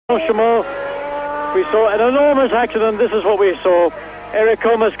Blanchimont, we saw an enormous accident. This is what we saw. Eric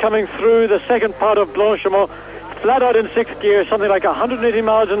Comas coming through the second part of Blanchimont, flat out in sixth gear, something like 180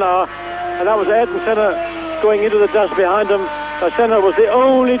 miles an hour, and that was Ayrton Senna going into the dust behind him. Senna was the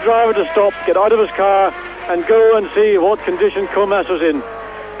only driver to stop, get out of his car, and go and see what condition Comas was in.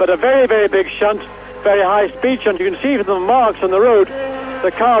 But a very, very big shunt, very high speed shunt. You can see from the marks on the road,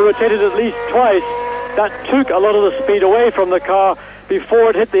 the car rotated at least twice. That took a lot of the speed away from the car before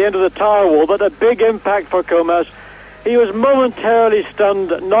it hit the end of the tire wall, but a big impact for Comas. He was momentarily stunned,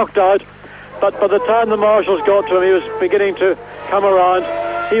 knocked out, but by the time the marshals got to him, he was beginning to come around.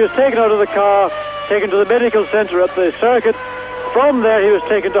 He was taken out of the car, taken to the medical center at the circuit. From there, he was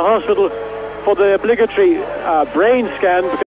taken to hospital for the obligatory brain scan.